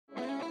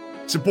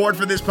Support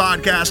for this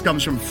podcast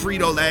comes from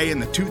Frito-Lay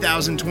and the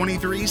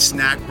 2023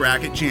 Snack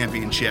Bracket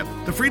Championship.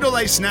 The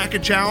Frito-Lay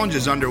Snack-It Challenge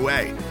is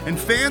underway, and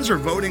fans are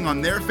voting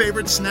on their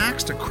favorite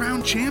snacks to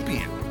crown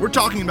champion. We're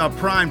talking about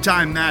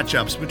prime-time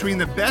matchups between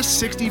the best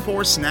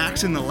 64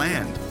 snacks in the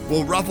land.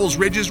 Will Ruffles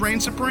Ridges reign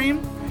supreme?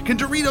 Can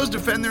Doritos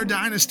defend their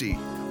dynasty?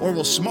 Or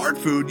will Smart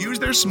Food use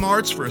their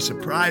smarts for a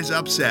surprise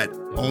upset?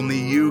 Only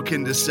you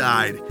can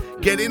decide.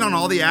 Get in on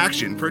all the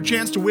action for a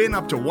chance to win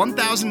up to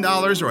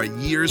 $1,000 or a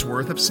year's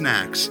worth of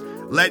snacks.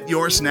 Let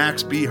your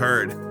snacks be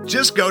heard.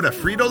 Just go to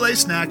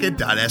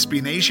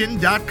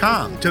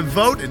fritolaysnacket.sbnation.com to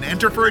vote and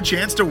enter for a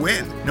chance to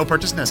win. No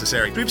purchase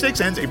necessary.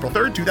 Sweepstakes ends April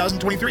 3rd,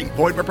 2023.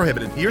 Void where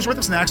prohibited. Year's worth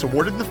of snacks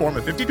awarded in the form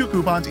of 52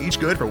 coupons, each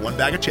good for one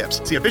bag of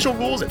chips. See official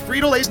rules at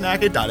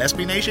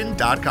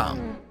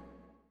fritolaysnacket.sbnation.com.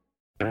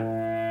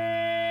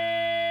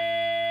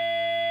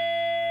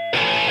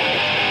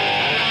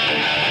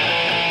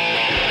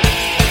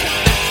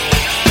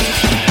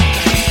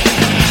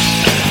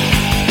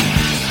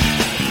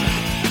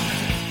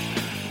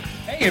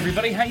 Hey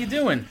everybody, how you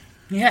doing?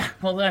 Yeah,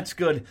 well that's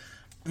good.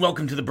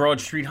 Welcome to the Broad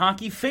Street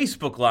Hockey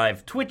Facebook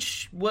Live,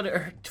 Twitch,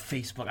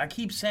 Facebook. I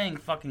keep saying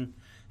fucking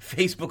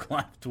Facebook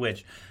Live,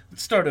 Twitch.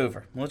 Let's start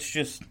over. Let's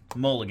just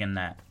mulligan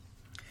that.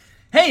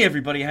 Hey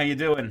everybody, how you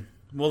doing?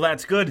 Well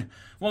that's good.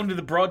 Welcome to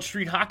the Broad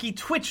Street Hockey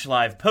Twitch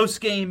Live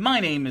Postgame. My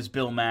name is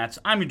Bill Matz.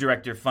 I'm your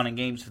director of fun and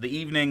games for the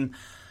evening.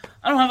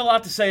 I don't have a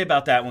lot to say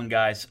about that one,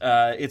 guys.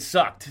 It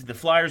sucked. The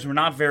Flyers were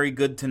not very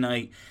good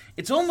tonight.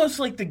 It's almost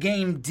like the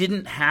game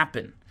didn't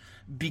happen.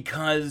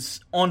 Because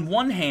on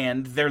one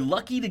hand, they're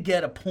lucky to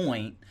get a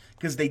point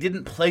because they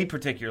didn't play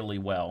particularly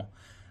well,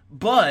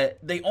 but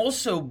they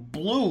also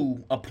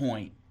blew a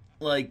point.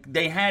 Like,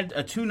 they had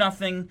a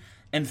 2-0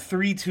 and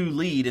 3-2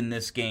 lead in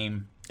this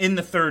game in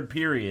the third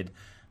period.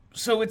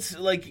 So it's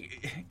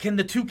like, can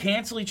the two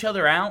cancel each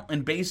other out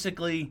and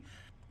basically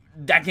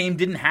that game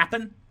didn't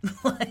happen?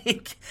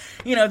 Like,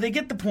 you know, they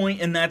get the point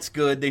and that's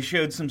good. They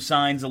showed some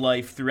signs of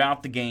life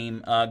throughout the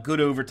game. Good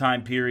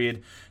overtime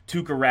period.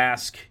 Tuukka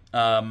Rask,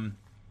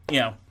 you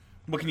know,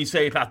 what can you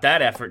say about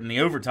that effort in the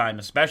overtime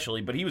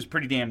especially? But he was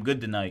pretty damn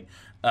good tonight.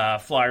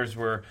 Flyers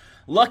were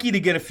lucky to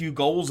get a few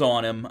goals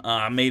on him,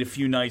 made a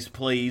few nice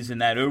plays in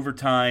that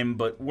overtime,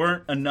 but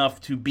weren't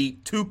enough to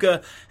beat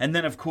Tuukka. And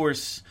then, of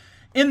course,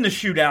 in the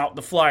shootout,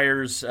 the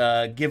Flyers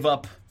give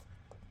up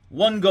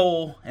one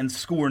goal and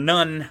score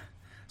none.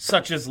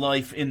 Such is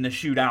life in the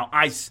shootout.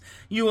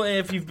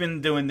 If you've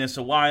been doing this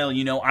a while,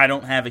 you know I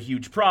don't have a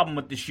huge problem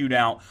with the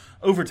shootout.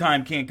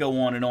 Overtime can't go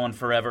on and on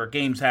forever.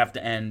 Games have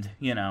to end,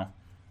 you know.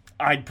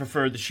 I'd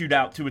prefer the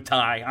shootout to a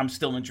tie. I'm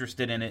still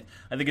interested in it.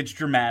 I think it's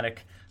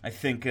dramatic. I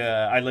think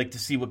I'd like to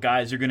see what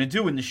guys are going to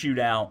do in the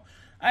shootout.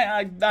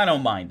 I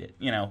don't mind it.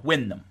 You know,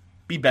 win them.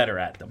 Be better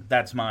at them.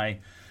 That's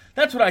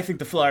what I think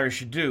the Flyers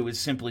should do, is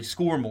simply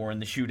score more in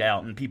the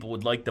shootout, and people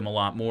would like them a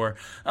lot more.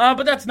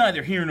 But that's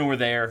neither here nor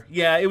there.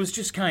 Yeah, it was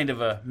just kind of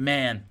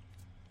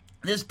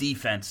this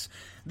defense.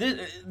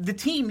 The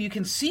team, you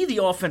can see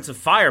the offensive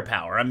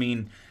firepower. I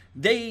mean,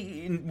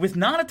 they, with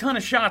not a ton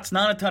of shots,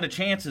 not a ton of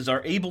chances,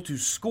 are able to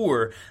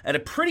score at a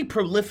pretty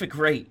prolific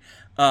rate.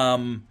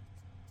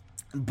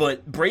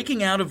 But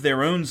breaking out of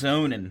their own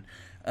zone and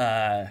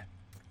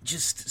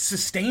just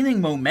sustaining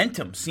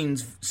momentum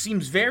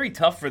seems very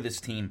tough for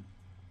this team.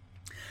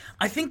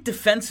 I think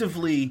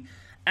defensively,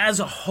 as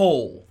a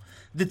whole,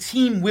 the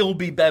team will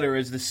be better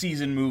as the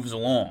season moves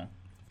along.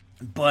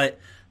 But,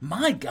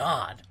 my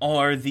God,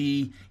 are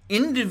the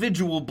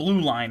individual blue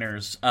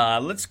liners,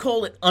 let's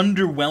call it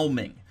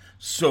underwhelming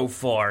so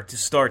far to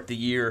start the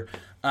year.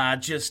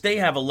 They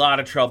have a lot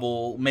of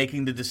trouble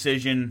making the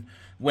decision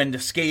when to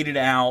skate it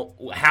out,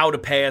 how to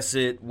pass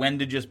it, when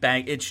to just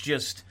bang. It's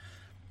just...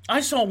 I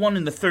saw one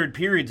in the third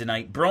period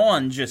tonight.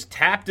 Braun just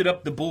tapped it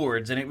up the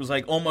boards, and it was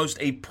like almost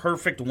a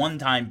perfect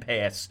one-time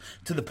pass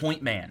to the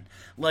point man.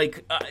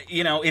 Like,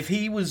 you know, if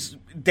he was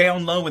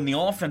down low in the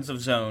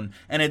offensive zone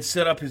and had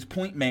set up his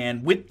point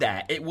man with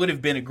that, it would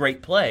have been a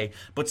great play.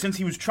 But since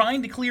he was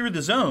trying to clear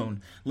the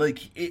zone,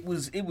 like, it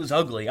was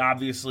ugly.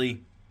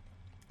 Obviously,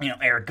 you know,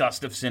 Eric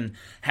Gustafsson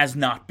has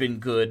not been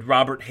good.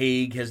 Robert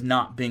Haig has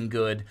not been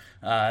good.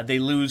 They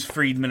lose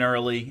Friedman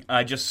early.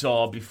 I just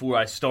saw before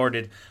I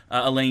started,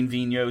 Alain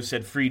Vigneault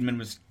said Friedman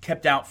was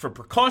kept out for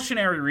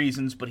precautionary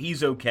reasons, but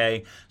he's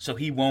okay, so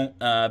he won't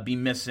be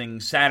missing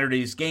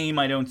Saturday's game,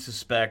 I don't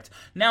suspect.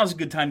 Now's a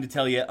good time to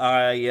tell you,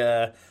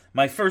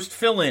 my first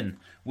fill-in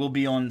will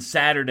be on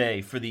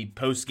Saturday for the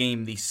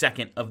post-game, the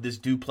second of this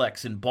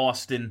duplex in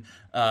Boston.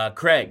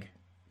 Craig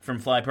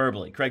from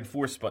Flyperbole, Craig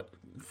Forsyth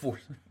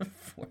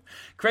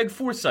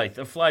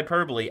of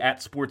Flyperbole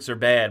at Sports Are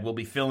Bad will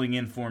be filling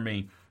in for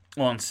me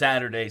on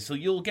Saturday, so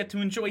you'll get to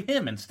enjoy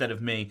him instead of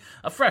me.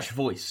 A fresh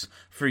voice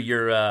for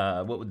your,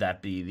 what would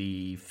that be,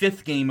 the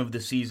 5th game of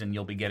the season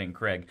you'll be getting,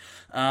 Craig.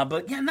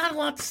 But yeah, not a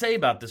lot to say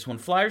about this one.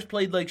 Flyers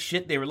played like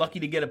shit. They were lucky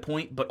to get a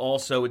point, but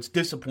also it's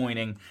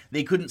disappointing.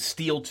 They couldn't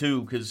steal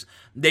 2 because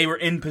they were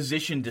in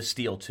position to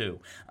steal 2.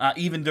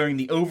 Even during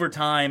the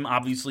overtime,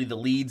 obviously the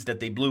leads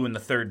that they blew in the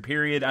third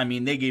period, I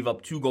mean, they gave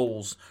up 2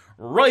 goals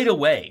right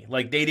away.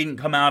 Like, they didn't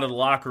come out of the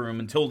locker room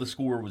until the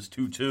score was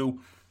 2-2.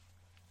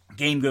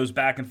 Game goes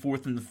back and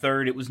forth in the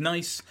third. It was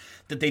nice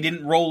that they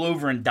didn't roll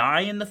over and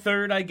die in the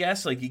third, I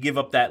guess. Like, you give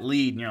up that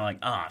lead, and you're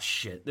like,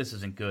 shit, this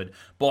isn't good.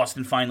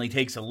 Boston finally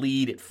takes a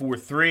lead at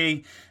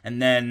 4-3,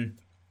 and then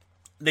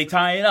they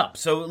tie it up.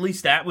 So at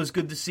least that was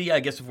good to see, I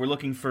guess, if we're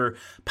looking for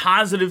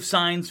positive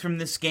signs from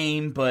this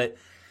game. But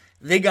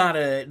they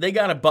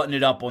gotta button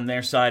it up on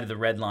their side of the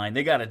red line.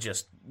 They gotta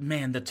just,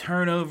 man, the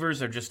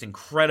turnovers are just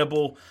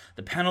incredible.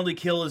 The penalty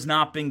kill has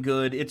not been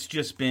good. It's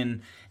just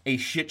been a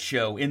shit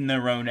show in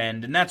their own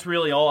end. And that's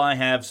really all I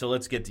have, so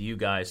let's get to you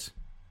guys.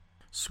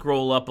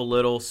 Scroll up a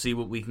little, see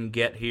what we can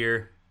get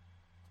here.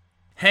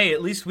 Hey,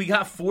 at least we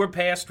got 4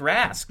 past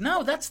Rask.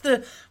 No,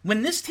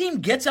 when this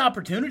team gets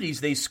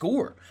opportunities, they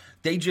score.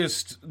 They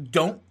just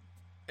don't.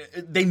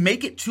 They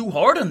make it too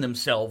hard on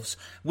themselves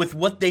with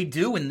what they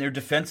do in their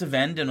defensive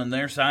end and on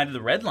their side of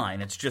the red line.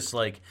 It's just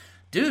like,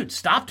 dude,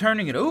 stop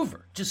turning it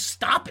over. Just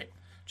stop it.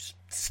 Just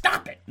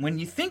stop it. When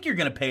you think you're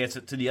going to pass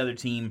it to the other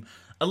team,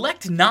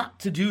 elect not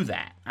to do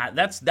that.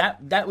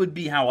 That would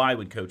be how I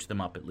would coach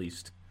them up, at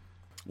least.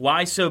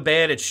 Why so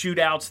bad at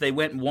shootouts? They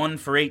went 1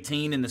 for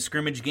 18 in the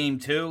scrimmage game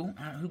too.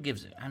 Who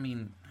gives it? I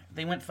mean,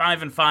 they went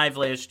 5-5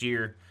 last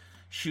year.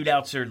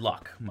 Shootouts are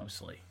luck,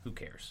 mostly. Who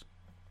cares?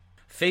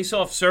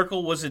 Face-off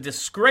circle was a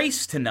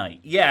disgrace tonight.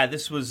 Yeah,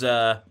 this was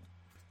the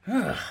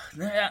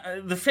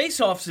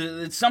face-offs.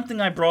 It's something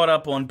I brought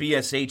up on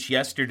BSH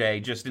yesterday,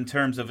 just in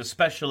terms of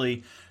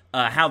especially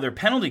how their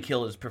penalty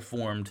kill is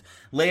performed.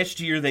 Last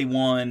year they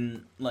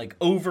won like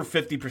over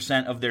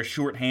 50% of their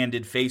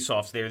shorthanded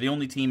face-offs. They're the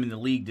only team in the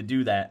league to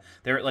do that.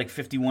 They're at like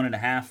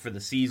 51.5 for the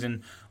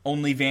season.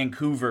 Only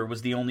Vancouver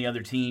was the only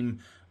other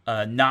team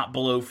not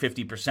below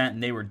 50%,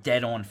 and they were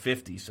dead on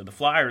 50. So the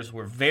Flyers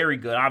were very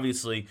good.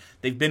 Obviously,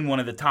 they've been one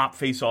of the top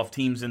face-off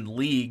teams in the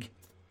league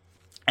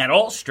at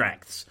all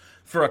strengths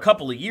for a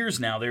couple of years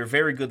now. They were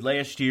very good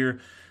last year.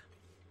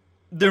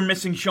 They're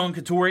missing Sean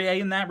Couturier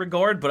in that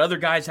regard, but other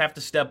guys have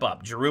to step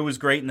up. Giroux is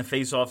great in the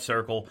face-off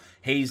circle.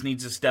 Hayes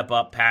needs to step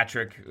up.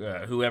 Patrick,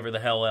 whoever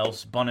the hell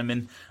else,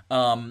 Bunneman.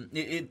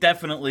 It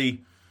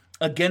definitely,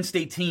 against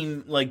a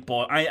team like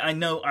Boston, I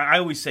know, I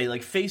always say,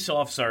 like,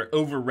 face-offs are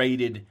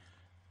overrated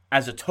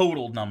as a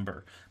total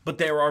number, but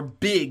there are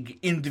big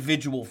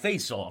individual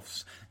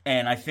face-offs,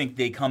 and I think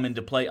they come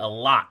into play a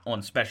lot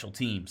on special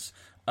teams.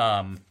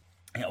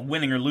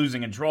 Winning or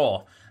losing a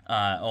draw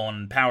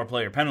on power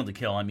play or penalty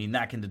kill, I mean,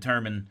 that can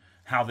determine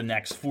how the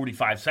next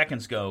 45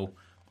 seconds go,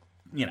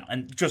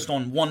 and just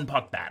on one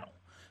puck battle.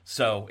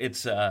 So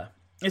it's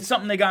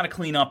something they got to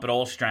clean up at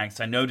all strengths.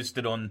 I noticed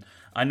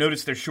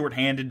their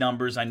shorthanded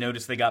numbers. I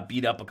noticed they got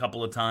beat up a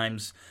couple of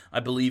times. I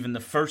believe in the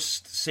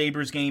first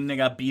Sabres game they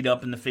got beat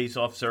up in the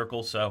face-off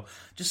circle. So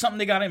just something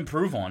they got to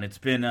improve on. It's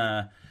been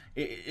a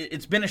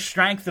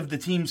strength of the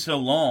team so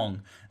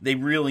long. They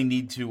really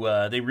need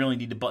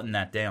to button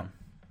that down.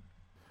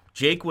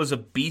 Jake was a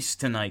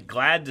beast tonight.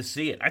 Glad to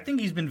see it. I think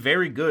he's been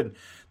very good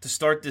to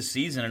start this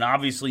season, and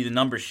obviously the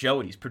numbers show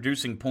it. He's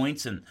producing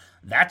points, and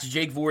that's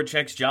Jake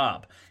Voracek's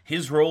job.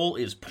 His role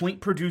is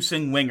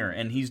point-producing winger,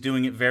 and he's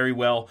doing it very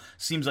well.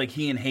 Seems like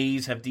he and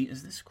Hayes have...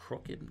 Is this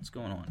crooked? What's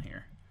going on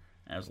here?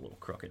 That was a little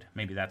crooked.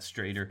 Maybe that's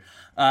straighter.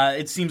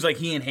 It seems like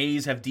he and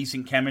Hayes have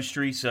decent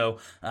chemistry, so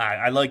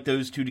I like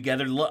those two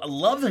together.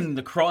 Loving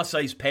the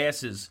cross-ice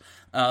passes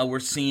we're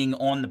seeing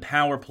on the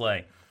power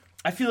play.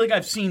 I feel like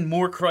I've seen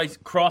more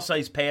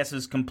cross-ice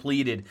passes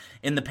completed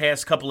in the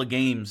past couple of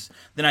games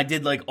than I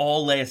did like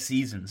all last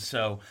season.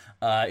 So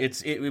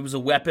it was a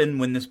weapon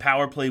when this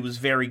power play was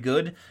very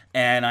good,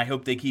 and I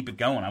hope they keep it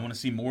going. I want to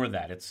see more of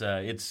that.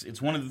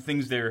 It's one of the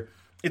things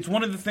It's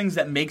one of the things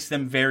that makes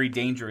them very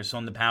dangerous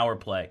on the power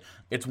play.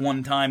 It's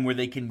one time where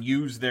they can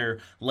use their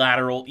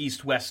lateral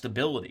east-west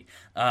ability.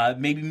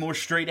 Maybe more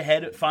straight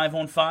ahead at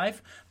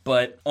 5-on-5,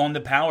 but on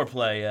the power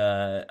play,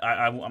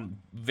 I'm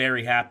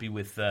very happy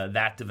with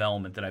that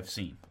development that I've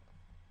seen.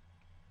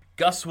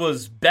 Gus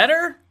was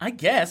better, I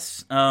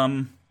guess.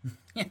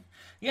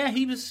 Yeah,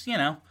 he was,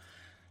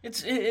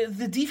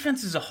 the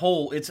defense as a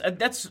whole,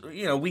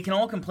 we can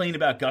all complain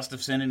about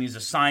Gustafsson, and he's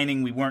a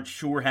signing. We weren't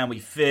sure how he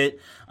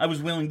fit. I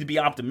was willing to be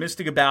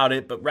optimistic about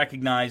it, but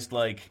recognized,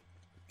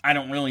 I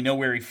don't really know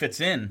where he fits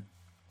in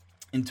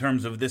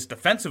terms of this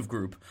defensive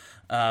group.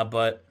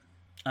 But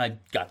I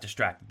got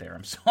distracted there.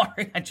 I'm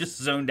sorry. I just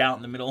zoned out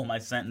in the middle of my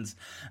sentence.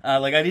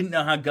 I didn't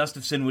know how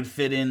Gustafsson would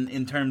fit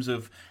in terms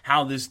of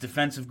how this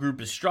defensive group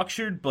is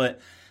structured,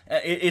 but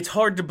it's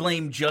hard to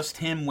blame just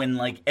him when,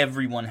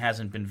 everyone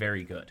hasn't been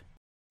very good.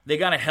 They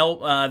got to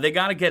help. They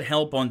got to get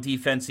help on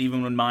defense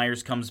even when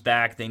Myers comes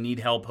back. They need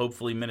help.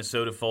 Hopefully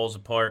Minnesota falls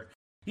apart.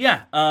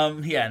 Yeah,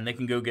 and they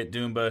can go get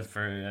Dumba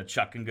for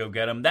Chuck can go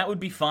get him. That would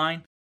be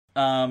fine.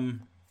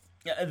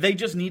 They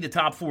just need a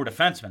top 4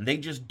 defenseman. They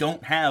just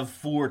don't have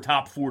 4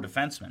 top 4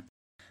 defensemen.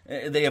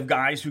 They have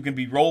guys who can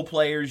be role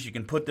players. You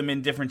can put them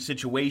in different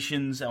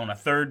situations on a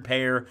third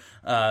pair,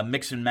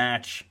 mix and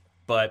match.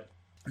 But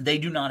they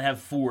do not have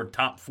 4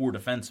 top 4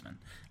 defensemen.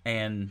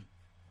 And,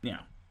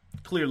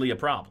 clearly a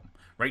problem.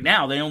 Right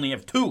now, they only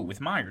have 2 with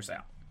Myers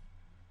out.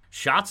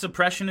 Shot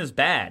suppression is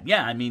bad.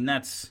 Yeah, I mean,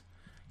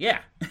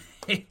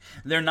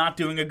 they're not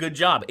doing a good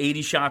job.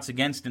 80 shots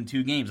against in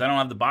 2 games. I don't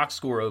have the box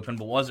score open,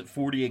 but was it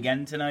 40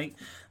 again tonight?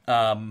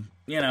 The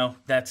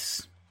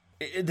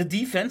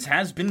defense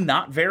has been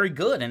not very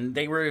good, and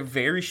they were a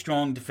very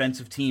strong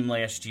defensive team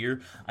last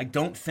year. I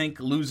don't think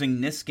losing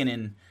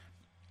Niskanen,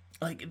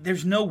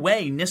 there's no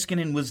way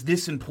Niskanen was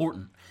this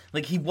important.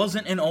 He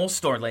wasn't an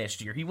all-star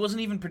last year. He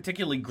wasn't even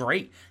particularly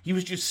great. He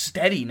was just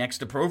steady next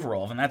to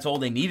Provorov, and that's all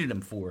they needed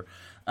him for.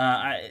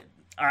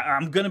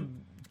 I'm going to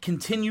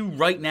continue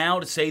right now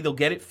to say they'll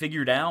get it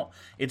figured out.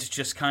 It's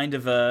just kind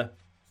of a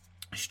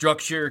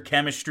structure,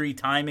 chemistry,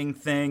 timing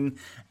thing,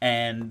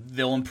 and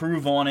they'll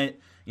improve on it.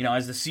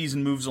 As the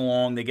season moves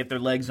along, they get their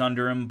legs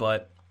under them,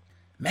 but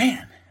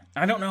man,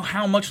 I don't know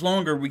how much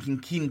longer we can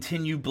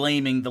continue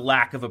blaming the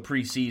lack of a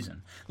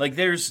preseason.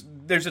 There's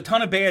a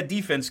ton of bad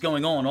defense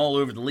going on all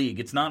over the league.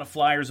 It's not a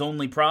Flyers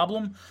only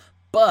problem,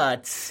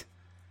 but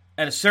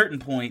at a certain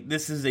point,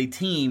 this is a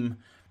team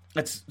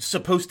that's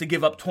supposed to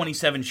give up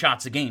 27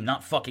 shots a game,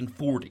 not fucking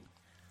 40.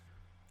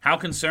 How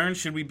concerned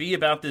should we be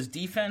about this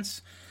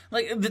defense?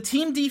 The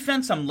team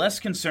defense I'm less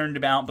concerned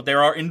about, but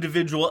there are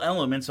individual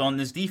elements on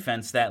this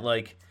defense that,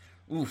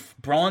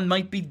 Braun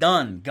might be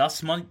done.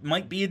 Gus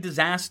might be a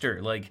disaster.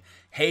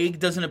 Haig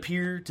doesn't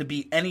appear to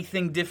be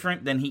anything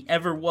different than he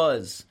ever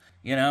was.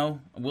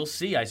 We'll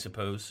see, I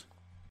suppose.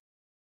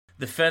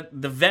 The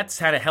vets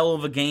had a hell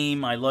of a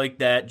game. I like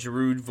that.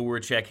 Giroud,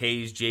 Voracek,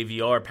 Hayes,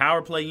 JVR,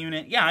 power play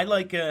unit. Yeah, I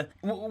like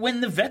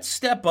when the vets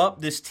step up,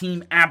 this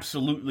team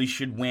absolutely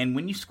should win.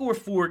 When you score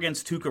 4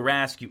 against Tuukka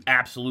Rask, you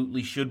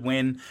absolutely should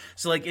win.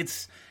 So,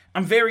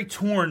 I'm very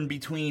torn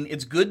between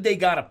it's good they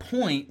got a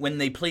point when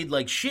they played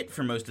like shit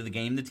for most of the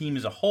game, the team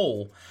as a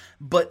whole,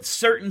 but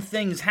certain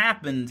things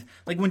happened.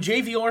 When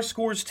JVR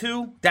scores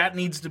 2, that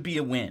needs to be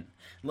a win.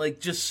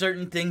 Just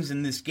certain things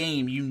in this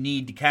game you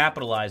need to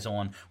capitalize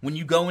on. When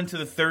you go into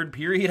the third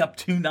period up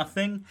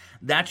 2-0,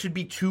 that should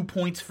be 2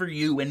 points for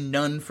you and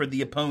none for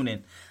the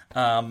opponent.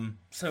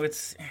 So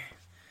it's,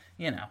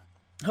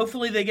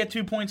 hopefully they get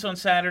 2 points on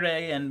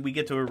Saturday and we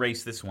get to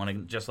erase this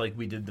one just like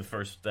we did the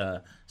first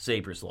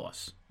Sabres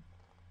loss.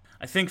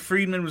 I think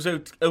Friedman was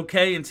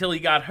okay until he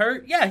got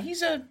hurt. Yeah,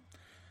 he's a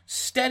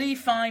steady,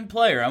 fine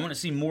player. I want to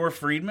see more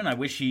Friedman. I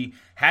wish he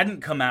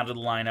hadn't come out of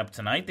the lineup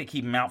tonight. They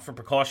keep him out for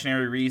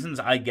precautionary reasons.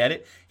 I get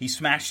it. He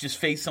smashed his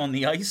face on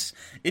the ice.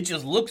 It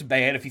just looks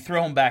bad if you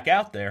throw him back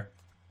out there.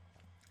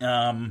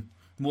 I'm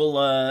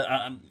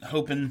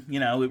hoping,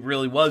 it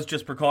really was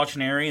just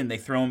precautionary and they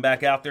throw him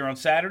back out there on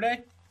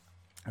Saturday.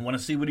 I want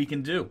to see what he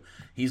can do.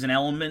 He's an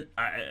element.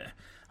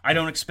 I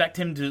don't expect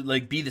him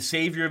to be the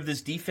savior of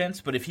this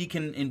defense, but if he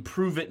can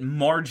improve it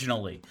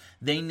marginally,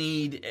 they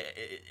need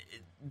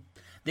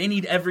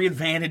every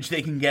advantage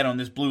they can get on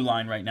this blue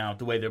line right now with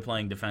the way they're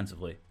playing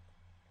defensively.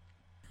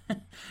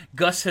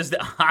 Gus has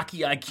the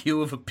hockey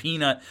IQ of a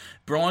peanut.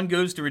 Braun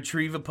goes to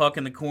retrieve a puck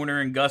in the corner,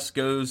 and Gus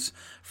goes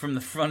from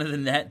the front of the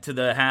net to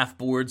the half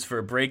boards for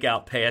a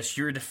breakout pass.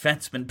 You're a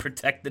defenseman,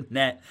 protect the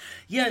net.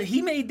 Yeah,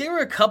 there were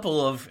a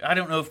couple of, I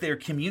don't know if they're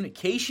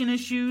communication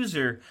issues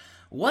or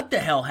what the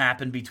hell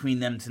happened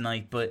between them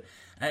tonight, but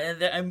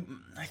I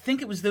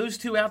think it was those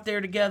two out there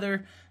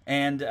together,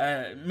 and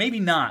maybe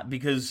not,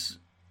 because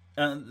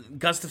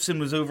Gustafsson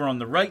was over on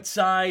the right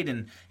side,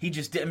 and he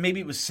just did,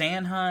 maybe it was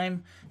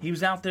Sanheim he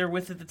was out there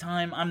with at the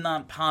time. I'm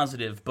not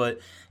positive,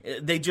 but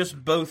they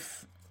just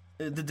both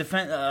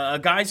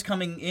guys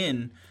coming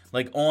in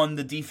on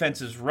the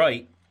defense's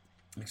right,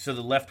 so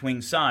the left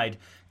wing side,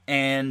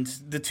 and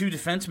the two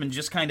defensemen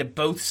just kind of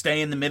both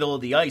stay in the middle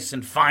of the ice,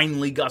 and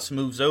finally Gus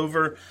moves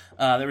over.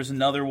 There was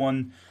another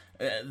one.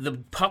 The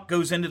puck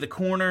goes into the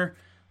corner,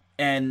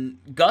 and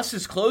Gus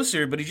is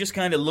closer, but he just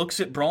kind of looks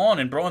at Braun,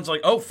 and Braun's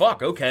like, "Oh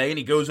fuck, okay," and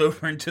he goes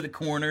over into the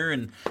corner,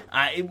 and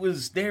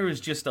there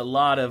was just a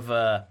lot of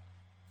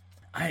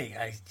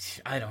I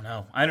don't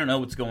know. I don't know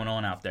what's going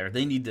on out there.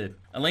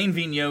 Alain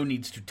Vigneault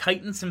needs to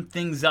tighten some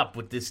things up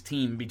with this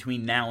team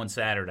between now and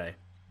Saturday.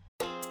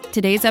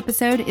 Today's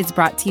episode is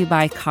brought to you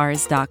by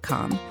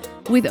Cars.com.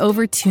 With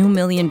over 2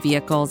 million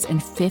vehicles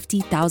and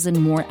 50,000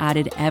 more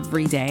added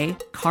every day,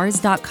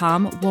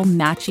 Cars.com will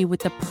match you with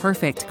the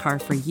perfect car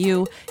for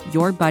you,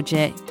 your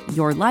budget,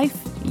 your life,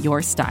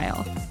 your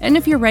style. And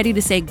if you're ready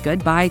to say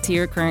goodbye to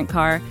your current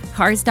car,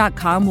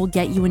 Cars.com will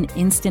get you an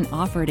instant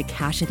offer to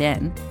cash it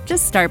in.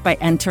 Just start by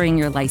entering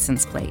your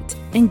license plate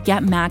and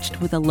get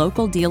matched with a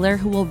local dealer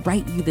who will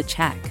write you the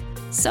check.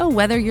 So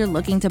whether you're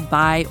looking to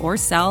buy or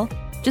sell,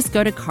 just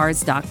go to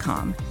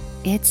Cars.com.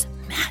 It's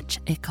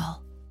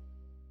magical.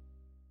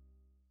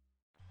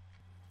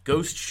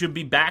 Ghost should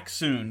be back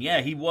soon.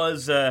 Yeah, he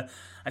was. I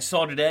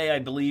saw today, I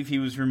believe he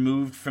was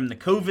removed from the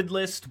COVID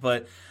list,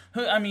 but,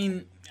 I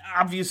mean,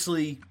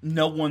 obviously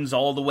no one's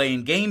all the way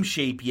in game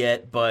shape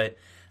yet, but,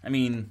 I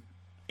mean,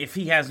 if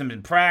he hasn't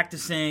been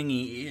practicing,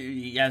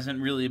 he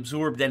hasn't really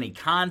absorbed any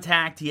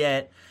contact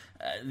yet.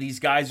 These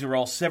guys are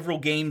all several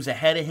games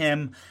ahead of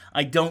him.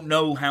 I don't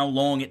know how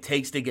long it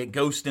takes to get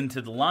Ghost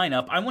into the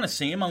lineup. I want to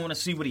see him. I want to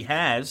see what he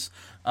has.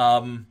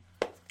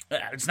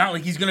 It's not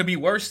like he's going to be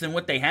worse than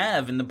what they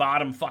have in the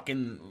bottom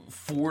fucking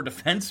 4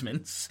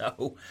 defensemen.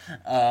 So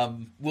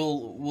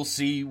we'll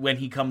see when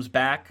he comes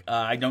back.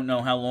 I don't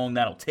know how long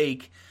that'll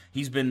take.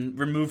 He's been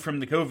removed from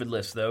the COVID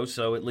list, though,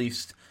 so at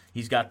least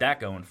he's got that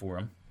going for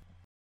him.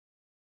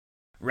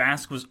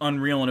 Rask was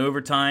unreal in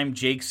overtime.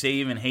 Jake's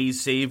save and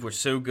Hayes' save were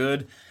so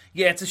good.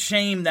 Yeah, it's a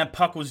shame that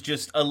puck was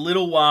just a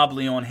little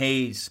wobbly on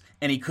Hayes,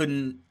 and he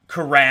couldn't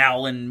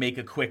corral and make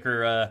a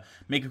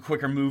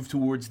quicker move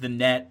towards the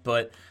net,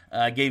 but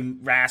gave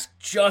Rask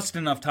just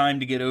enough time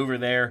to get over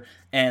there,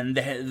 and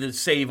the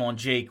save on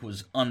Jake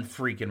was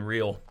unfreaking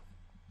real.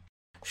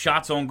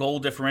 Shots on goal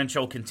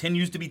differential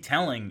continues to be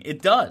telling.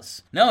 It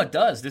does. No, it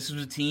does. This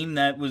was a team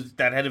that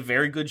had a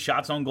very good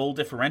shots on goal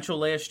differential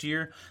last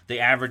year. They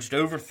averaged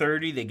over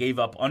 30. They gave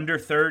up under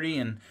 30,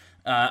 and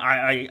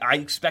I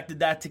expected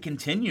that to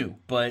continue.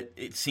 But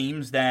it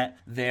seems that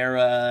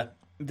their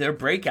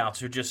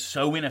breakouts are just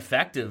so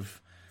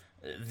ineffective.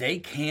 They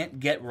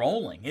can't get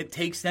rolling. It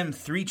takes them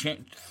three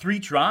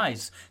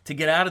tries to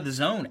get out of the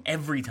zone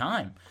every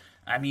time.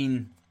 I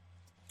mean,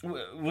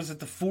 was it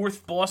the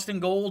 4th Boston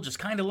goal? Just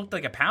kind of looked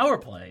like a power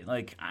play.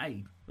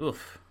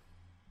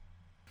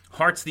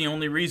 Hart's the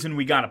only reason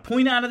we got a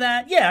point out of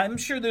that. Yeah, I'm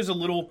sure there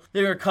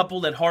are a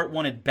couple that Hart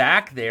wanted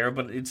back there,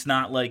 but it's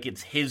not like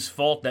it's his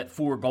fault that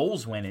 4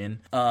 goals went in.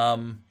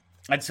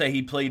 I'd say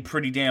he played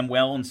pretty damn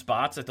well in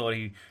spots. I thought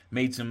he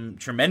made some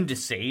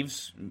tremendous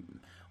saves.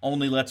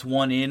 Only lets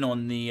 1 in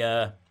on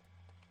the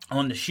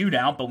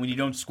shootout, but when you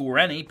don't score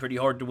any, pretty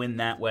hard to win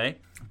that way.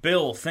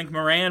 Bill, think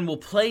Moran will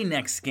play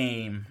next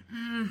game?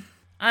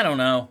 I don't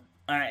know.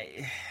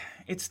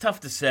 It's tough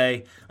to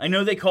say. I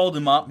know they called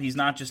him up. He's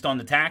not just on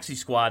the taxi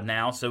squad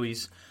now, so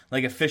he's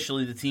like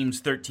officially the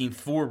team's 13th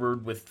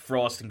forward with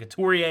Frost and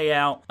Couturier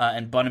out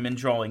and Bunneman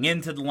drawing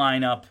into the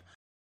lineup.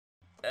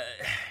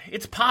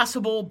 It's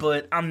possible,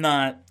 but I'm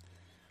not...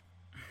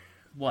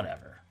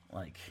 Whatever.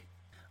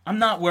 I'm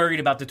not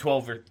worried about the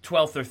 12th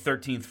or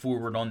 13th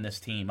forward on this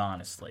team,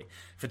 honestly.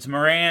 If it's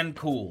Moran,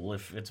 cool.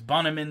 If it's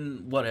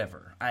Bunneman,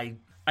 whatever. I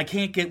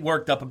can't get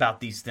worked up about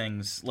these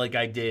things like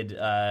I did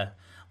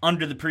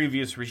under the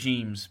previous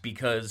regimes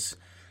because,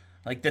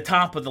 the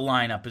top of the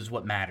lineup is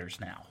what matters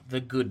now.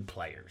 The good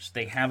players.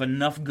 They have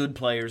enough good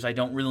players. I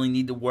don't really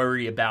need to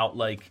worry about,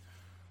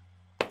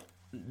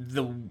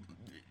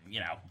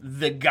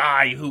 the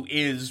guy who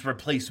is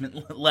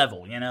replacement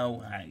level,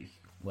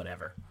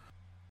 whatever.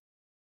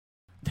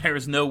 There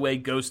is no way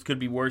Ghost could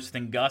be worse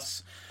than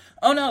Gus.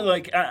 Oh no,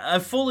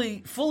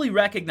 fully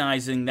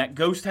recognizing that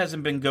Ghost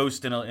hasn't been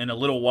Ghost in a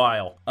little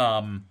while.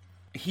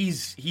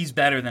 He's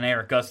better than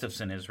Erik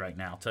Gustafsson is right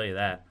now, I'll tell you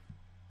that.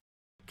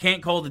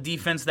 Can't call the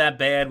defense that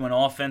bad when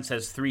offense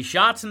has 3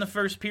 shots in the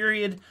first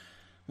period.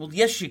 Well,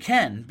 yes you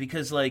can,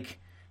 because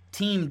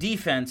team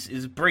defense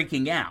is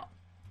breaking out.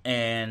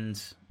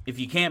 And if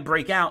you can't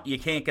break out, you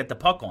can't get the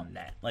puck on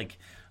net.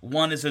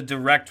 One is a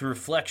direct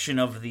reflection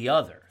of the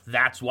other.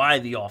 That's why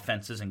the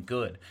offense isn't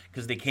good,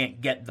 because they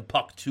can't get the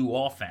puck to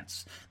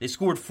offense. They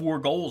scored 4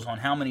 goals on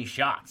how many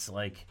shots?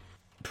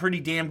 Pretty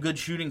damn good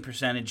shooting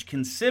percentage,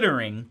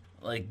 considering,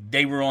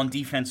 they were on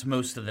defense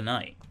most of the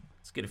night.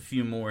 Let's get a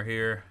few more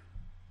here.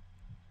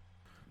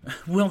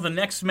 Will the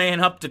next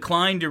man up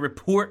decline to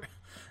report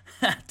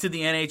to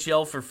the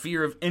NHL for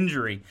fear of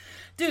injury?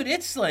 Dude,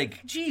 it's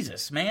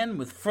Jesus, man,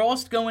 with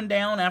Frost going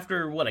down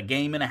after, a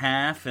game and a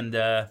half, and,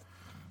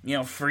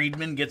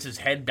 Friedman gets his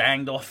head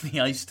banged off the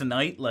ice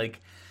tonight.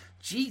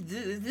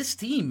 This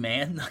team,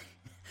 man.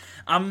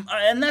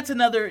 And that's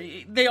another...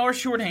 They are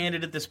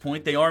shorthanded at this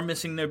point. They are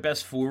missing their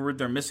best forward.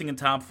 They're missing a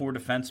top 4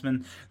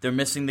 defenseman. They're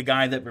missing the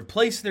guy that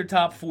replaced their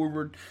top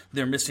forward.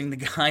 They're missing the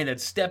guy that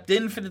stepped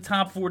in for the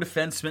top 4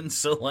 defenseman.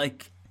 So,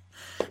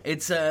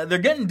 it's... they're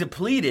getting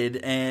depleted,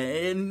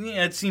 and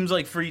it seems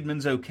like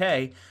Friedman's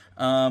okay.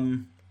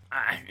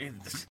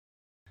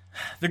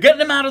 They're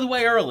getting him out of the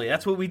way early.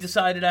 That's what we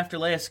decided after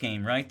last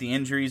game, right? The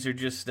injuries are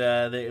just,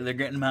 they're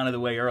getting him out of the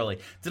way early.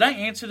 Did I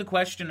answer the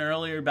question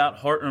earlier about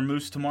Hart or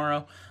Moose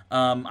tomorrow?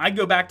 I'd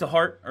go back to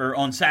Hart, or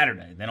on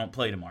Saturday. They don't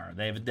play tomorrow.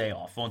 They have a day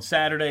off. On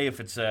Saturday, if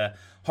it's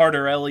Hart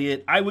or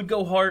Elliott, I would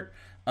go Hart.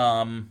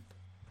 But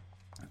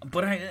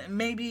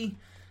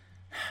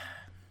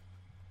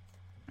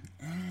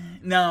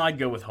no, I'd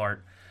go with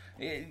Hart.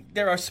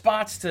 There are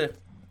spots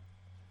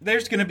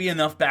there's going to be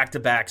enough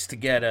back-to-backs to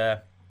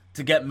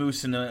get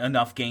Moose in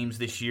enough games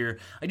this year.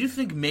 I do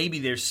think maybe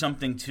there's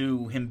something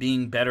to him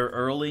being better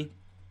early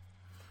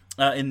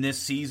in this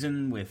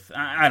season with...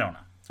 I don't know.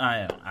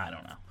 I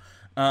don't know.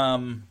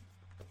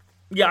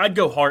 Yeah, I'd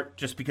go Hart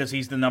just because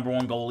he's the number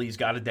 1 goalie. He's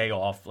got a day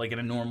off. In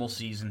a normal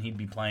season, he'd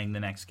be playing the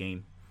next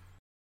game.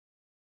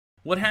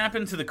 What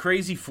happened to the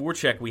crazy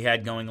forecheck we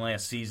had going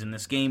last season?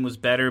 This game was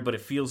better, but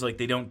it feels like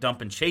they don't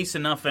dump and chase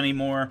enough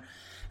anymore.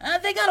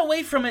 They got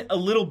away from it a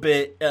little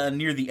bit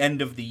near the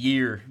end of the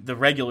year, the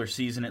regular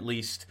season at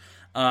least.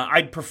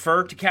 I'd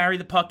prefer to carry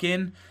the puck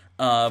in.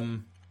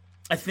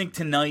 I think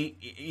tonight,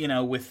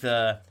 with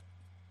a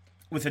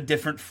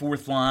different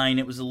fourth line,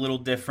 it was a little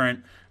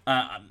different.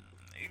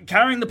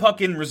 Carrying the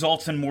puck in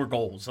results in more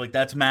goals. Like,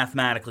 that's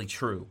mathematically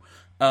true.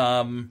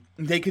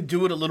 They could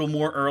do it a little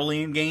more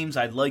early in games.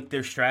 I liked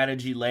their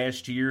strategy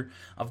last year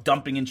of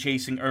dumping and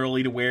chasing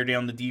early to wear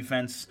down the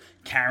defense,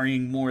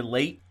 carrying more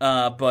late.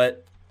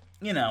 But,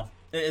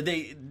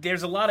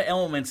 there's a lot of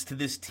elements to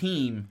this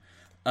team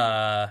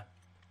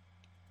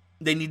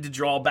they need to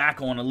draw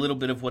back on a little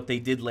bit of what they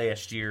did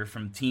last year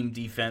from team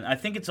defense. I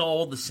think it's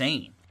all the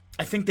same.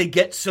 I think they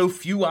get so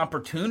few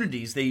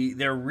opportunities,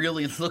 they're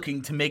really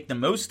looking to make the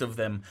most of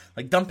them.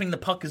 Like, dumping the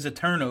puck is a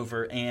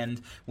turnover,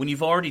 and when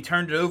you've already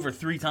turned it over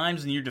 3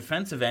 times in your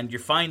defensive end, you're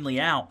finally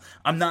out.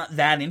 I'm not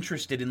that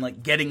interested in,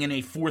 getting in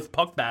a fourth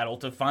puck battle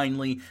to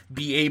finally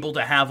be able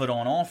to have it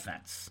on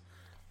offense.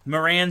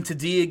 Moran to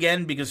D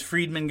again because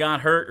Friedman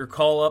got hurt, or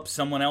call up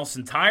someone else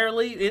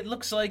entirely. It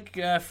looks like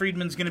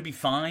Friedman's going to be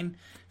fine.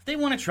 If they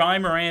want to try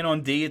Moran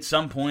on D at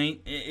some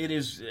point, it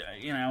is,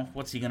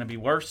 what's he going to be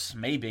worse?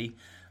 Maybe.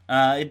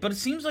 But it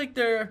seems like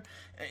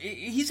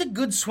he's a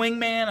good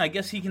swingman. I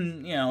guess he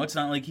can, it's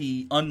not like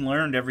he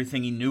unlearned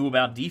everything he knew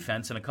about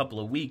defense in a couple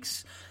of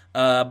weeks.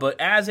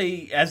 But as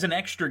an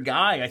extra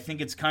guy, I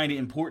think it's kind of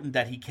important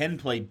that he can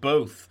play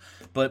both.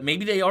 But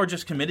maybe they are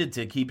just committed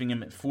to keeping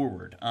him at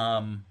forward.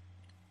 I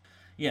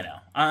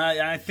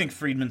think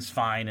Friedman's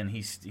fine, and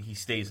he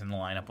stays in the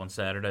lineup on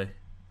Saturday.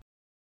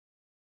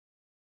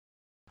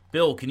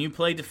 Bill, can you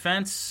play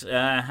defense?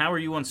 How are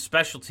you on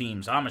special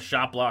teams? I'm a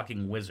shot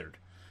blocking wizard.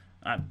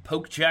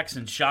 Poke checks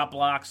and shot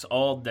blocks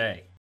all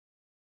day.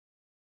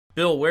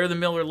 Bill, where are the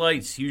Miller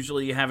Lights?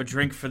 Usually you have a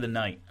drink for the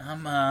night.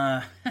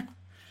 I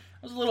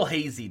was a little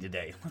hazy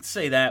today. Let's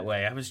say that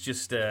way. I was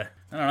just, I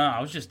don't know,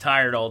 I was just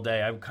tired all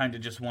day. I kind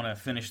of just want to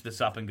finish this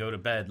up and go to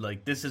bed.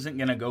 This isn't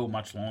going to go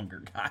much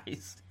longer,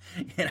 guys.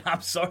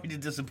 I'm sorry to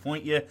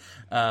disappoint you.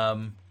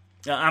 I'm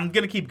going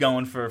to keep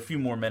going for a few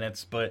more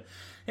minutes, but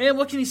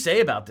what can you say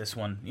about this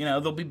one?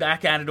 They'll be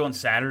back at it on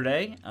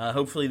Saturday.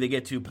 Hopefully they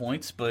get 2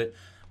 points, but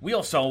we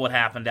all saw what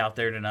happened out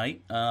there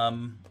tonight.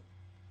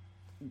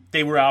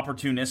 They were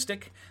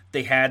opportunistic.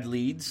 They had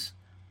leads,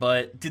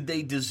 but did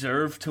they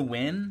deserve to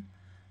win?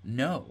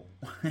 No.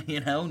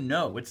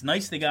 No. It's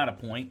nice they got a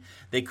point.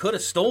 They could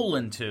have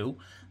stolen 2,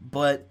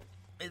 but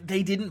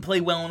they didn't play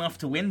well enough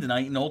to win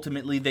tonight, and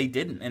ultimately they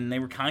didn't, and they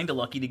were kind of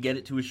lucky to get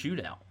it to a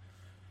shootout.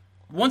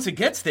 Once it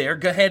gets there,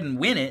 go ahead and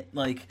win it.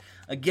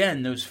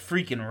 Again, those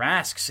freaking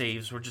Rask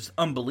saves were just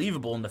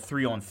unbelievable in the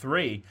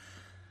 3-on-3.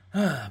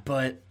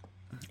 But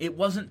it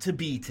wasn't to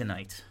be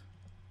tonight.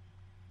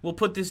 We'll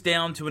put this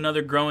down to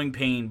another growing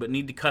pain, but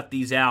need to cut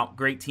these out.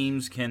 Great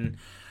teams can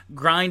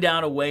grind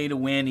out a way to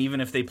win, even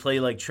if they play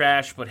like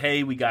trash, but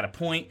hey, we got a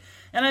point.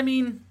 And I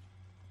mean,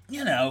 they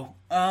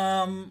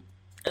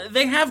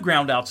have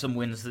ground out some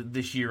wins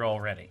this year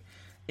already.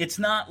 It's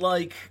not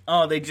like,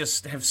 they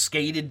just have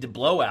skated to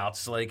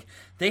blowouts.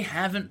 They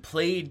haven't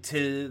played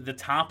to the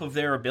top of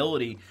their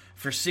ability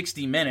for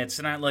 60 minutes.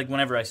 And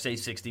whenever I say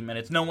 60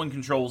 minutes, no one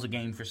controls a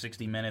game for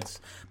 60 minutes.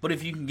 But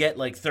if you can get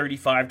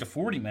 35 to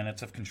 40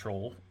 minutes of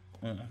control,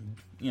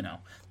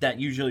 that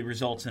usually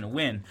results in a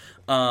win.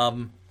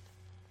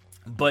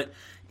 But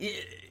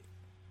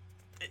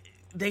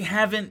they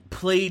haven't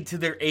played to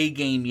their A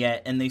game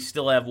yet, and they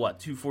still have,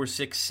 2, 4,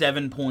 6,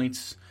 7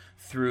 points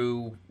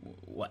through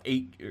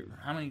 8?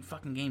 How many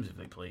fucking games have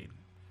they played?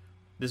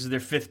 This is their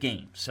 5th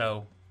game,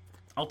 so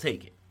I'll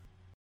take it.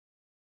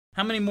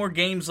 How many more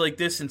games like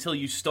this until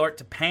you start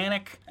to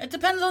panic? It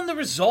depends on the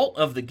result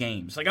of the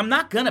games. I'm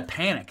not going to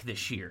panic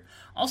this year.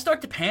 I'll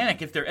start to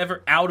panic if they're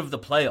ever out of the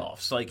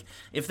playoffs.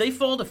 If they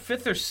fall to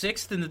 5th or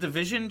 6th in the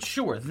division,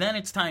 sure, then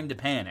it's time to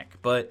panic.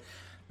 But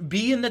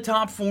be in the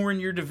top 4 in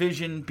your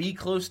division, be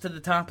close to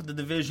the top of the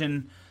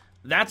division.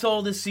 That's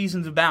all this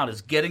season's about,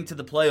 is getting to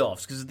the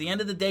playoffs. Because at the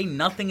end of the day,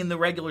 nothing in the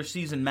regular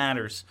season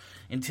matters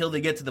until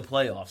they get to the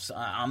playoffs.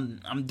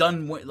 I'm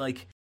done with,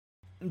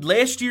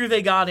 last year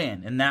they got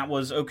in, and that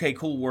was, okay,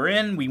 cool, we're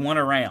in, we won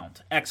a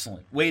round.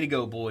 Excellent. Way to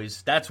go,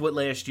 boys. That's what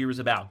last year was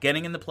about,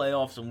 getting in the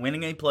playoffs and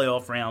winning a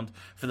playoff round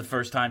for the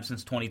first time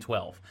since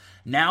 2012.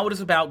 Now it is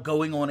about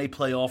going on a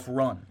playoff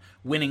run,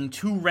 winning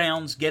 2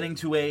 rounds, getting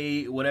to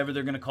a, whatever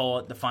they're going to call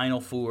it, the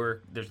Final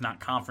Four. There's not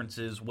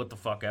conferences, what the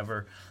fuck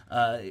ever.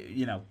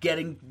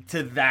 Getting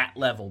to that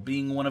level,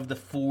 being one of the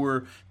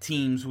 4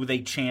 teams with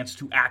a chance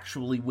to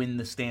actually win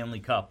the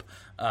Stanley Cup.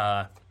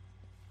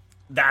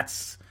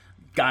 That's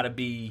got to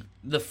be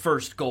the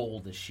first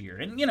goal this year.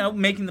 And,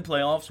 making the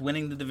playoffs,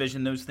 winning the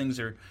division, those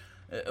things are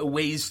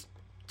ways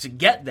to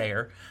get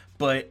there.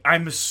 But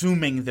I'm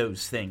assuming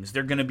those things.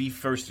 They're going to be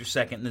first or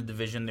second in the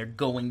division. They're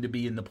going to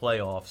be in the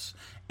playoffs.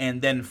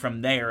 And then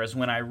from there is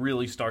when I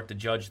really start to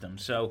judge them.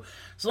 So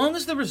as long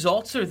as the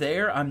results are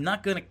there, I'm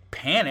not going to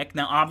panic.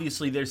 Now,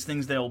 obviously, there's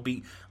things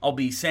that I'll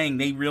be saying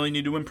they really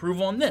need to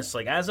improve on this.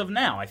 Like, as of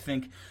now, I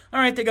think,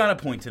 all right, they got a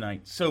point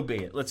tonight. So be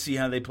it. Let's see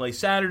how they play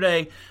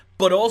Saturday.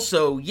 But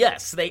also,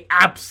 yes, they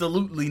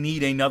absolutely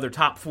need another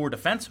top 4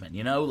 defenseman.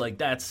 You know, like,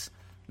 that's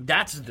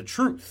the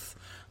truth.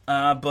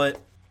 But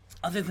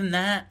other than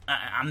that,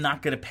 I'm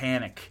not going to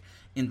panic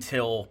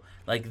until,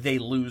 like, they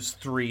lose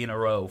 3 in a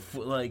row.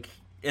 Like,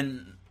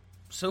 and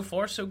so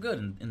far, so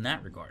good in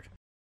that regard.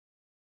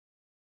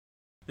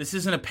 This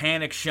isn't a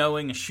panic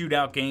showing, a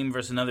shootout game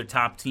versus another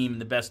top team in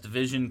the best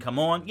division. Come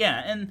on.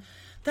 Yeah, and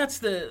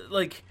that's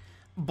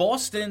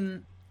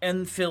Boston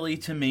and Philly,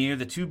 to me, are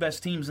the 2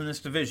 best teams in this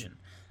division.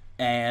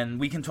 And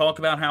we can talk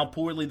about how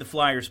poorly the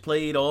Flyers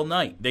played all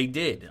night. They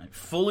did. I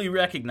fully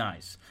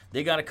recognize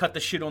they got to cut the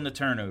shit on the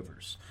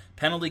turnovers.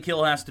 Penalty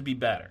kill has to be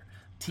better.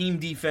 Team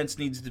defense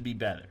needs to be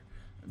better.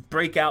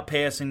 Breakout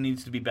passing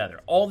needs to be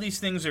better. All these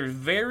things are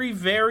very,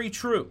 very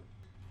true.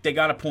 They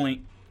got a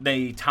point.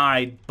 They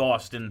tied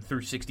Boston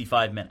through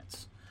 65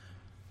 minutes.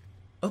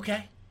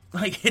 Okay.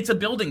 Like, it's a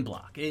building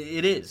block.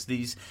 It is.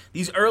 These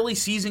early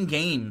season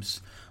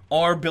games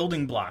are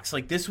building blocks.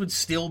 Like, this would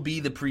still be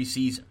the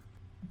preseason.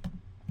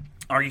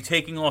 Are you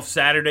taking off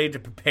Saturday to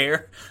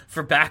prepare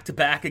for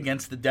back-to-back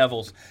against the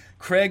Devils?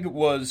 Craig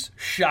was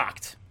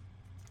shocked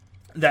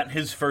that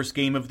his first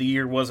game of the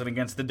year wasn't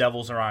against the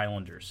Devils or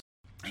Islanders.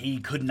 He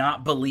could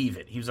not believe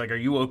it. He was like, are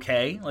you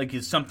okay? Like,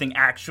 is something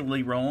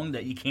actually wrong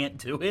that you can't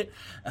do it?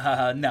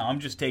 No, I'm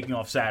just taking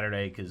off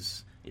Saturday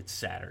because it's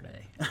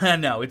Saturday.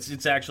 No,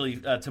 it's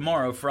actually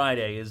tomorrow,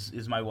 Friday,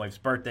 is my wife's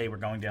birthday. We're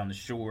going down the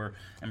shore,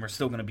 and we're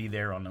still going to be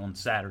there on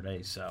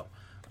Saturday, so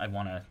I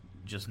want to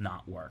just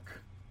not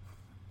work.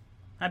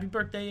 Happy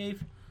birthday, Ave.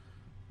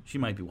 She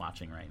might be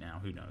watching right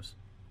now. Who knows?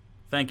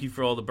 Thank you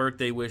for all the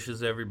birthday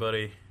wishes,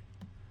 everybody.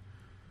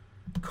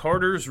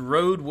 Carter's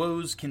road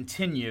woes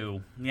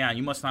continue. Yeah,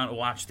 you must not have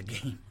watched the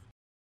game.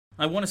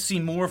 I want to see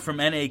more from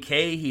NAK.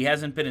 He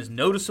hasn't been as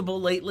noticeable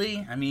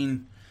lately. I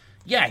mean,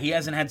 yeah, he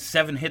hasn't had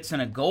 7 hits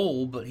and a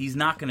goal, but he's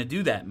not going to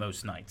do that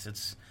most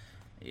nights.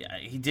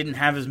 He didn't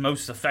have his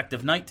most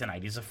effective night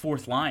tonight. He's a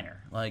 4th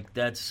liner. Like,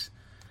 that's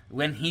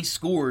when he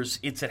scores,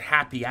 it's a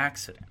happy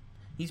accident.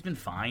 He's been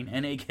fine.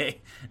 NAK.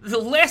 The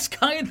last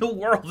guy in the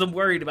world I'm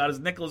worried about is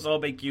Nicholas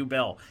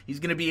Aube-Kubel. He's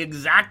going to be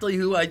exactly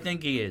who I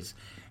think he is.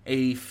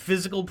 A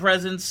physical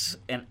presence,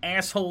 an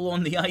asshole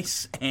on the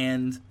ice,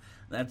 and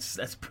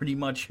that's pretty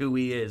much who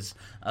he is.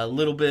 A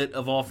little bit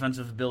of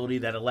offensive ability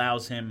that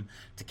allows him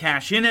to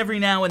cash in every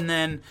now and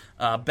then,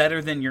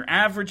 better than your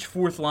average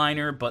 4th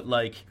liner, but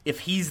like,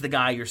 if he's the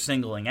guy you're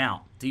singling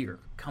out, dear,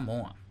 come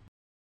on.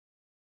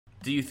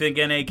 Do you think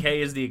NAK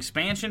is the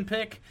expansion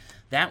pick?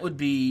 I would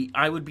be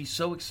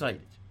so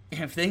excited.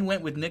 If they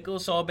went with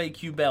Nicholas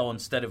Aube-Kubel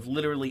instead of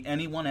literally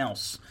anyone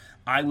else,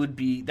 I would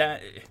be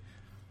that.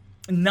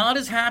 Not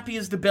as happy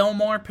as the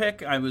Belmar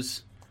pick. I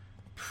was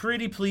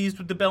pretty pleased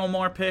with the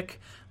Belmar pick.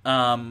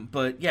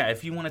 But yeah,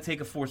 if you want to take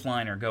a 4th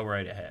liner, go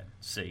right ahead.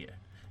 See ya.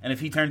 And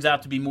if he turns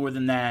out to be more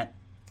than that,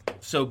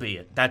 so be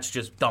it. That's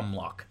just dumb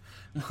luck.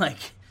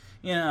 Like,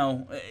 you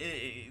know,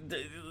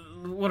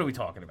 what are we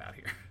talking about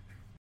here?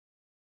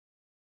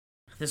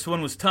 This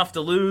one was tough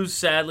to lose.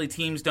 Sadly,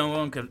 teams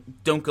don't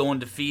go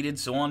undefeated,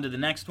 so on to the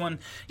next one.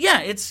 Yeah,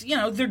 it's, you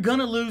know, they're going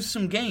to lose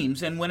some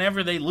games, and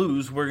whenever they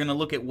lose, we're going to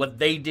look at what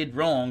they did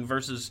wrong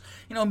versus,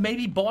 you know,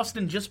 maybe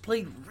Boston just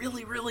played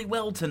really, really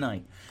well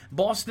tonight.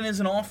 Boston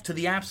isn't off to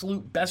the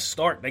absolute best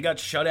start. They got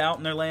shut out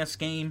in their last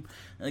game.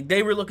 Like,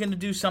 they were looking to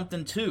do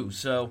something too,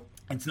 so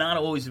it's not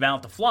always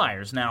about the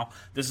Flyers. Now,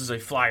 this is a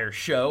Flyers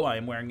show. I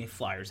am wearing a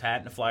Flyers hat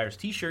and a Flyers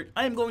t-shirt.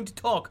 I am going to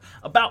talk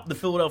about the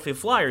Philadelphia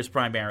Flyers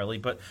primarily,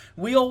 but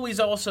we always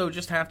also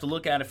just have to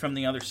look at it from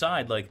the other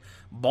side. Like,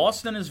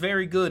 Boston is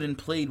very good and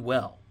played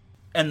well,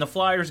 and the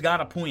Flyers got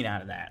a point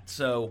out of that.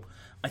 So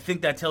I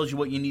think that tells you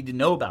what you need to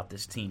know about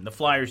this team. The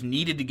Flyers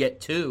needed to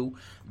get 2.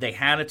 They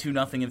had a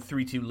 2-0 and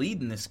 3-2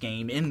 lead in this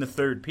game in the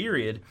 3rd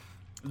period.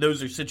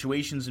 Those are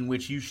situations in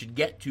which you should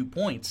get 2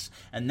 points,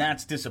 and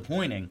that's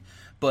disappointing.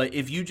 But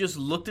if you just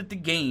looked at the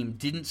game,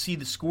 didn't see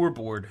the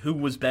scoreboard, who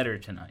was better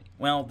tonight?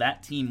 Well,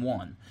 that team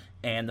won,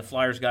 and the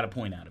Flyers got a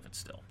point out of it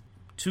still.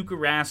 Tuukka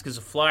Rask is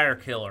a Flyer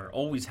killer,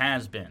 always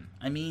has been.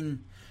 I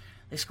mean,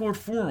 they scored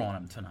 4 on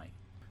him tonight.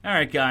 All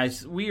right,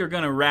 guys, we are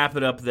going to wrap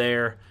it up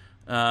there.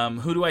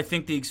 Who do I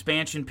think the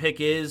expansion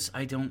pick is?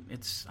 I don't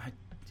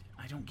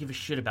give a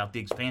shit about the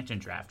expansion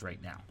draft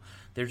right now.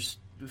 There's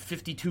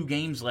 51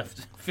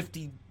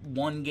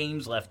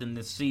 games left in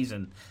this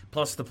season,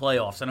 plus the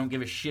playoffs. I don't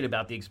give a shit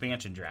about the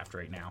expansion draft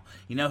right now.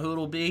 You know who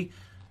it'll be?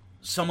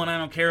 Someone I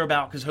don't care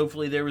about, because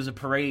hopefully there was a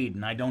parade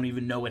and I don't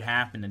even know it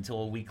happened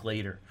until a week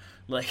later.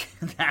 Like,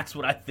 that's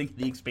what I think of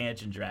the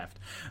expansion draft.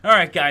 All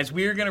right, guys,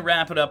 we're going to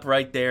wrap it up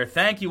right there.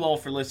 Thank you all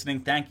for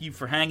listening. Thank you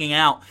for hanging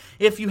out.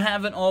 If you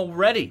haven't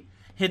already,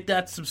 hit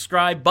that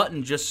subscribe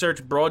button. Just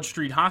search Broad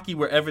Street Hockey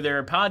wherever there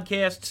are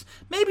podcasts.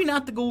 Maybe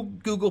not the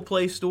Google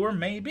Play Store,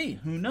 maybe.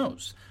 Who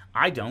knows?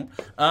 I don't.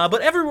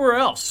 But everywhere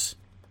else,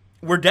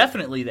 we're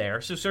definitely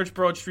there. So search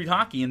Broad Street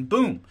Hockey and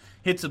boom,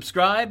 hit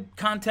subscribe.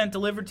 Content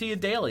delivered to you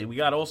daily. We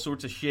got all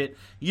sorts of shit.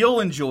 You'll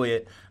enjoy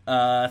it.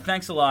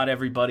 Thanks a lot,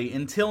 everybody.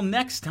 Until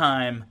next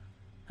time,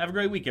 have a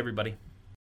great week, everybody.